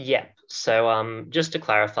 Yeah. So just to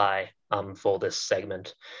clarify for this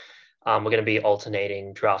segment, we're going to be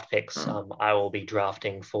alternating draft picks. I will be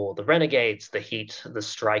drafting for the Renegades, the Heat, the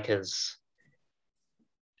Strikers,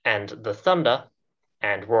 and the Thunder.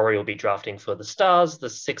 And Rory will be drafting for the Stars, the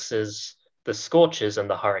Sixers, the Scorchers, and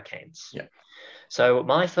the Hurricanes. Yeah. So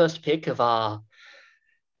my first pick of our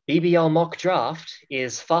BBL mock draft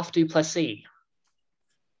is Faf du Plessis.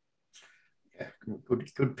 Yeah,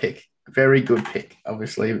 good pick. Very good pick,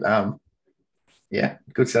 obviously. Good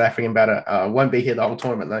South African batter. Won't be here the whole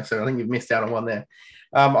tournament, though, so I think you've missed out on one there.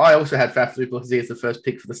 I also had Faf du Plessis as the first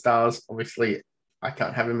pick for the Stars. Obviously, I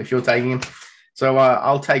can't have him if you're taking him. So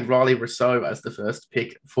I'll take Riley Rousseau as the first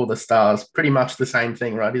pick for the Stars. Pretty much the same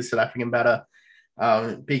thing, right? He's South African batter,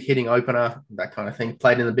 big hitting opener, that kind of thing.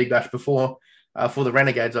 Played in the Big Bash before for the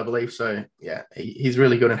Renegades, I believe. So, yeah, he's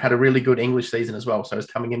really good and had a really good English season as well. So he's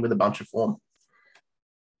coming in with a bunch of form.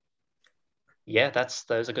 Yeah,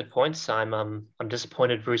 those are good points. I'm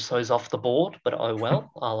disappointed Rousseau's off the board, but oh well.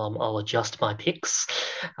 I'll adjust my picks.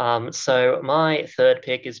 So my third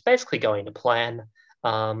pick is basically going to plan.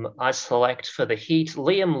 I select for the Heat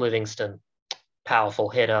Liam Livingstone, powerful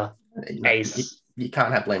hitter, ace. You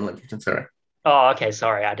can't have Liam Livingstone, sorry. Oh, okay,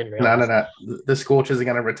 sorry, I didn't realize. No. The Scorchers are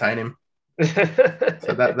going to retain him.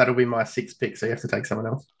 So that'll be my 6th pick, so you have to take someone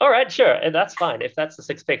else. All right, sure, that's fine. If that's the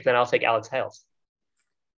 6th pick, then I'll take Alex Hales.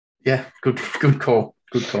 Yeah, good call.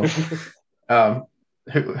 Good call. Um,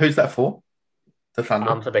 who's that for? The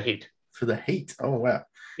Thunder? For the Heat. For the Heat. Oh, wow.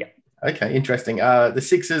 Yeah. Okay, interesting. The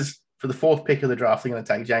Sixers, for the fourth pick of the draft, they're going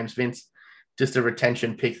to take James Vince. Just a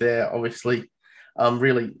retention pick there, obviously.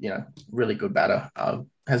 Really, really good batter.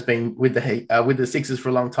 Has been with the Heat, with the Sixers for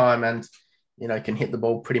a long time, and can hit the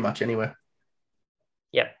ball pretty much anywhere.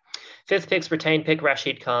 Yep. Fifth pick's retained pick.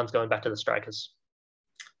 Rashid Khan's going back to the Strikers.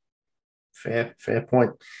 Fair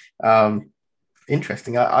point.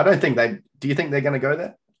 Interesting. I don't think they. Do you think they're going to go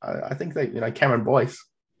there? I think they. Cameron Boyce.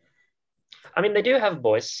 I mean, they do have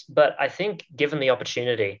Boyce, but I think given the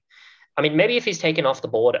opportunity, I mean, maybe if he's taken off the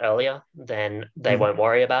board earlier, then they won't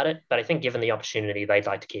worry about it. But I think given the opportunity, they'd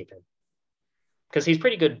like to keep him because he's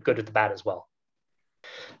pretty good with the bat as well.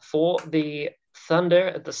 For the Thunder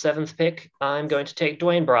at the seventh pick, I'm going to take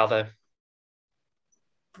Dwayne Bravo.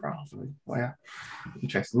 Bravo. Wow.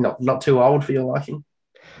 Interesting. Not too old for your liking.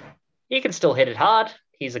 He can still hit it hard.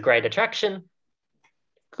 He's a great attraction.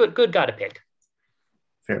 Good guy to pick.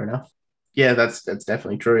 Fair enough. Yeah, that's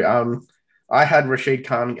definitely true. I had Rashid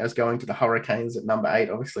Khan as going to the Hurricanes at number 8.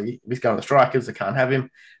 Obviously, if he's going to the Strikers, I can't have him.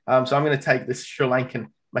 So I'm going to take this Sri Lankan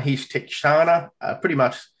Mahesh Theekshana, pretty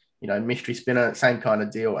much, mystery spinner, same kind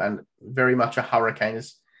of deal, and very much a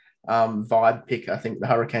Hurricanes vibe pick. I think the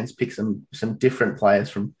Hurricanes pick some different players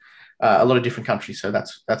from a lot of different countries. So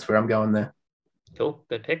that's where I'm going there. Cool.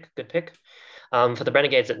 Good pick. For the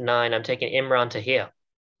Renegades at 9, I'm taking Imran Tahir.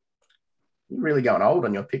 You're really going old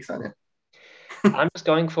on your picks, aren't you? I'm just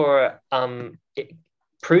going for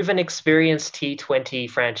proven experienced T20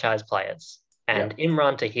 franchise players. And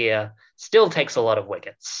Imran Tahir still takes a lot of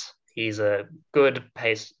wickets. He's a good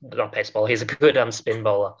not pace bowler. He's a good spin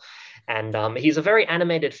bowler. And he's a very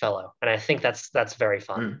animated fellow. And I think that's very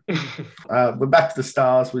fun. We're back to the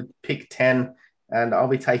Stars with pick 10. And I'll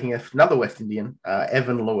be taking another West Indian,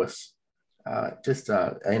 Evan Lewis.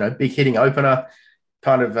 Big hitting opener,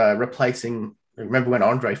 kind of replacing. Remember when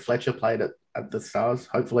Andre Fletcher played at the Stars?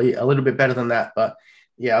 Hopefully a little bit better than that. But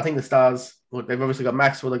yeah, I think the Stars, look, they've obviously got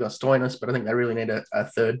Maxwell, they've got Stoinis, but I think they really need a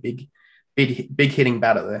third big hitting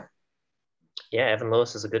batter there. Yeah, Evan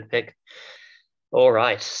Lewis is a good pick. All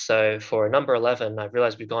right. So for number 11, I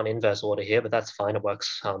realize we've gone inverse order here, but that's fine. It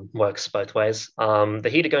works both ways. The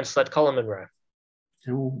Heat are going to select Colin Munro.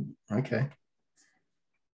 Ooh, okay.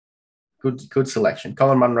 Good selection.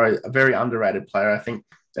 Colin Munro, a very underrated player, I think.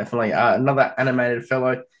 Definitely another animated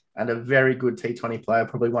fellow and a very good T20 player,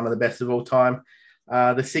 probably one of the best of all time.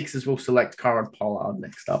 The Sixers will select Corin Pollard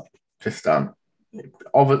next up. Just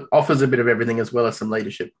offers a bit of everything as well as some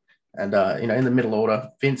leadership. And, in the middle order,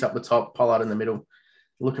 Vince up the top, Pollard in the middle,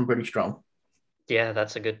 looking pretty strong. Yeah,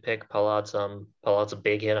 that's a good pick. Pollard's a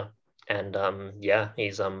big hitter. And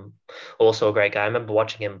he's also a great guy. I remember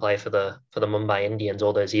watching him play for the Mumbai Indians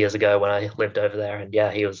all those years ago when I lived over there. And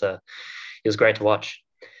yeah, he was great to watch.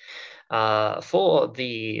 For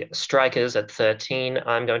the Strikers at 13,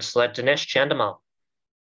 I'm going to select Dinesh Chandimal.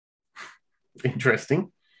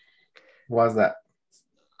 Interesting. Why is that?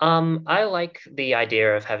 I like the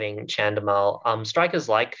idea of having Chandimal. Strikers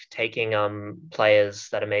like taking players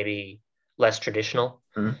that are maybe less traditional.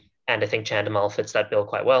 Mm-hmm. And I think Chandimal fits that bill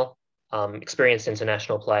quite well. Experienced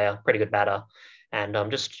international player, pretty good batter, and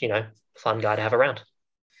just fun guy to have around.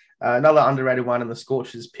 Another underrated one in the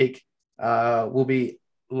Scorchers pick will be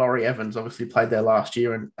Laurie Evans. Obviously played there last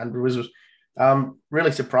year and was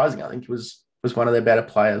really surprising. I think he was one of their better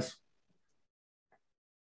players.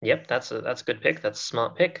 Yep, that's a good pick. That's a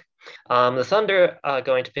smart pick. The Thunder are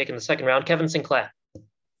going to pick in the second round Kevin Sinclair.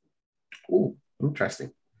 Oh,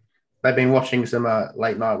 interesting. They've been watching some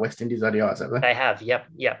late night West Indies ODIs, have they? They have, yep.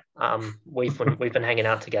 We've been hanging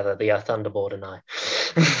out together, the Thunderboard and I.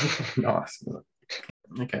 Nice.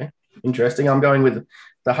 Okay, interesting. I'm going with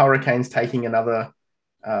the Hurricanes taking another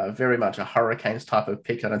very much a Hurricanes type of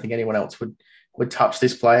pick. I don't think anyone else would touch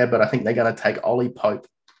this player, but I think they're going to take Ollie Pope.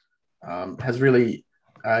 Has really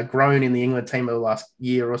grown in the England team over the last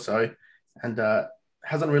year or so, and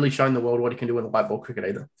hasn't really shown the world what he can do in white ball cricket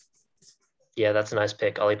either. Yeah, that's a nice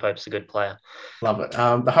pick. Ollie Pope's a good player. Love it.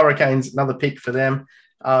 The Hurricanes, another pick for them.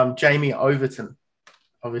 Jamie Overton.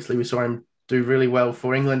 Obviously, we saw him do really well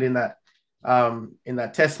for England in that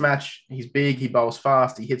Test match. He's big, he bowls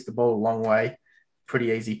fast, he hits the ball a long way.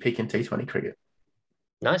 Pretty easy pick in T20 cricket.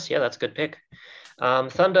 Nice, yeah, that's a good pick.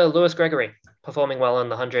 Thunder, Lewis Gregory, performing well on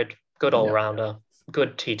the 100. Good all-rounder,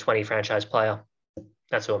 good T20 franchise player.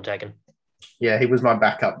 That's who I'm taking. Yeah, he was my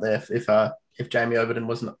backup there if Jamie Overton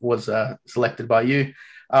was selected by you.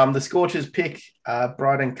 The Scorchers pick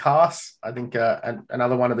Bryden Cass. I think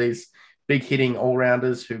another one of these big hitting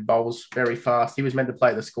all-rounders who bowls very fast. He was meant to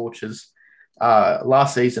play the Scorchers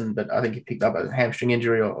last season, but I think he picked up a hamstring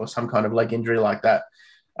injury or some kind of leg injury like that.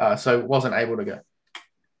 So wasn't able to go.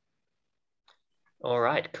 All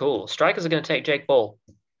right, cool. Strikers are going to take Jake Ball.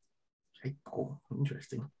 Jake Ball,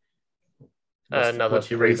 interesting. Another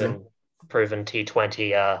what's your reason? proven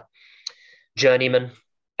T20 journeyman.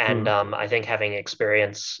 And I think having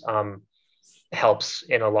experience helps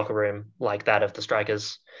in a locker room like that of the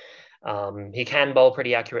strikers. He can bowl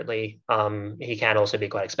pretty accurately. He can also be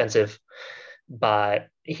quite expensive. But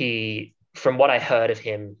from what I heard of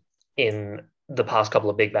him in the past couple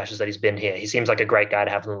of big bashes that he's been here, he seems like a great guy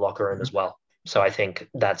to have in the locker room as well. So I think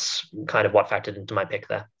that's kind of what factored into my pick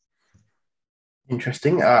there.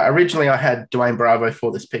 Interesting. Originally, I had Dwayne Bravo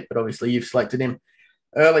for this pick, but obviously you've selected him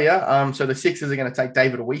earlier. So the Sixers are going to take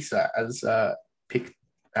David Awisa as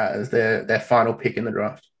their final pick in the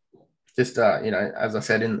draft. Just as I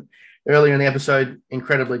said earlier in the episode,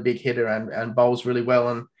 incredibly big hitter and bowls really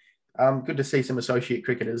well, and good to see some associate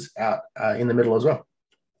cricketers out in the middle as well.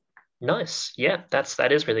 Nice. Yeah,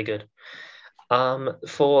 that is really good.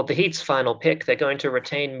 For the Heat's final pick, they're going to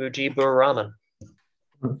retain Mujibur Rahman.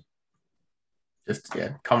 Just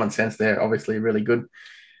common sense there. Obviously, really good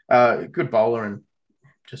bowler and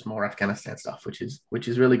just more Afghanistan stuff, which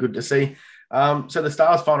is really good to see. So the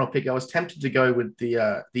Stars' final pick, I was tempted to go with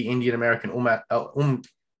the Indian American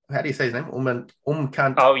how do you say his name?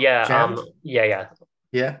 Umkant. Oh yeah, Chand.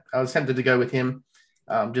 Yeah. I was tempted to go with him,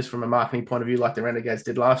 just from a marketing point of view, like the Renegades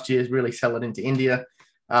did last year, really sell it into India.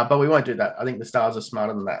 But we won't do that. I think the Stars are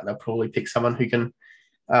smarter than that. They'll probably pick someone who can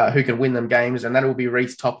win them games, and that will be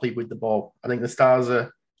Reece Topley with the ball. I think the Stars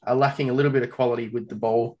are lacking a little bit of quality with the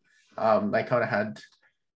ball. They kind of had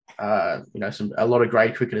a lot of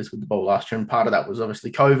great cricketers with the ball last year, and part of that was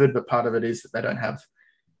obviously COVID, but part of it is that they don't have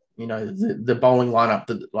the bowling lineup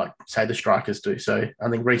that, like, say, the strikers do. So I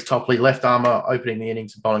think Reece Topley, left armour, opening the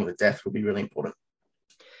innings and bowling the death will be really important.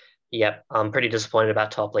 Yep, I'm pretty disappointed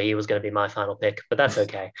about Topley. He was going to be my final pick, but that's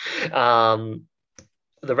okay. The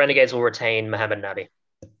Renegades will retain Mohammad Nabi.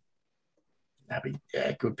 Nabi,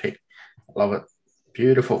 yeah, good pick. Love it.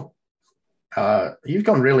 Beautiful. You've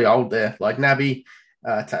gone really old there, like Nabi,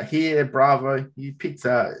 Tahir, Bravo. You picked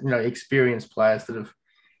experienced players that have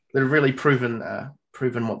really proven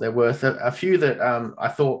what they're worth. A few that I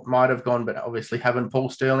thought might have gone, but obviously haven't. Paul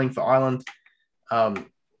Sterling for Ireland,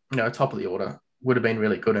 top of the order, would have been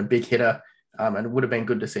really good and big hitter, and it would have been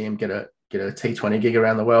good to see him get a T20 gig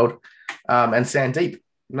around the world. And Sandeep,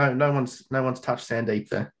 no one's touched Sandeep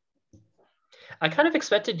there. I kind of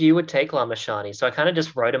expected you would take Lamashani, so I kind of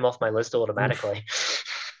just wrote him off my list automatically.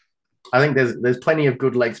 I think there's plenty of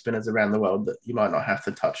good leg spinners around the world that you might not have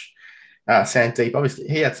to touch. Sandeep, obviously,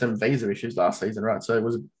 he had some visa issues last season, right? So it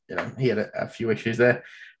was, he had a few issues there.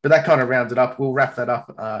 But that kind of rounds it up. We'll wrap that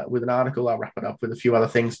up with an article. I'll wrap it up with a few other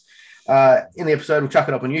things in the episode. We'll chuck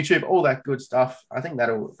it up on YouTube, all that good stuff. I think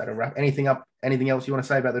that'll wrap anything up. Anything else you want to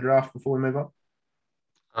say about the draft before we move on?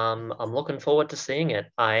 I'm looking forward to seeing it.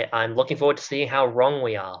 I'm looking forward to seeing how wrong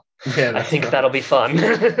we are. Yeah, I think that'll be fun.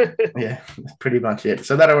 Yeah, that's pretty much it.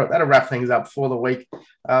 So that'll wrap things up for the week.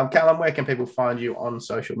 Callum, where can people find you on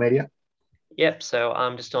social media? Yep, so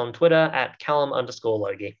I'm just on Twitter at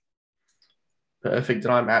Callum_Logie. Perfect.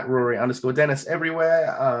 And I'm at Rory_Dennis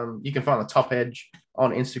everywhere. You can find the Top Edge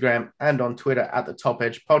on Instagram and on Twitter at the Top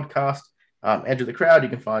Edge Podcast. Edge of the Crowd, you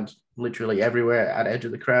can find literally everywhere at Edge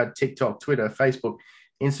of the Crowd, TikTok, Twitter, Facebook,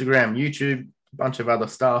 Instagram, YouTube, a bunch of other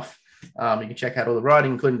stuff. You can check out all the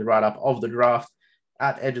writing, including the write-up of the draft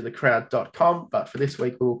at edgeofthecrowd.com. But for this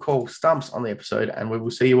week, we will call stumps on the episode, and we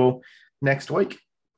will see you all next week.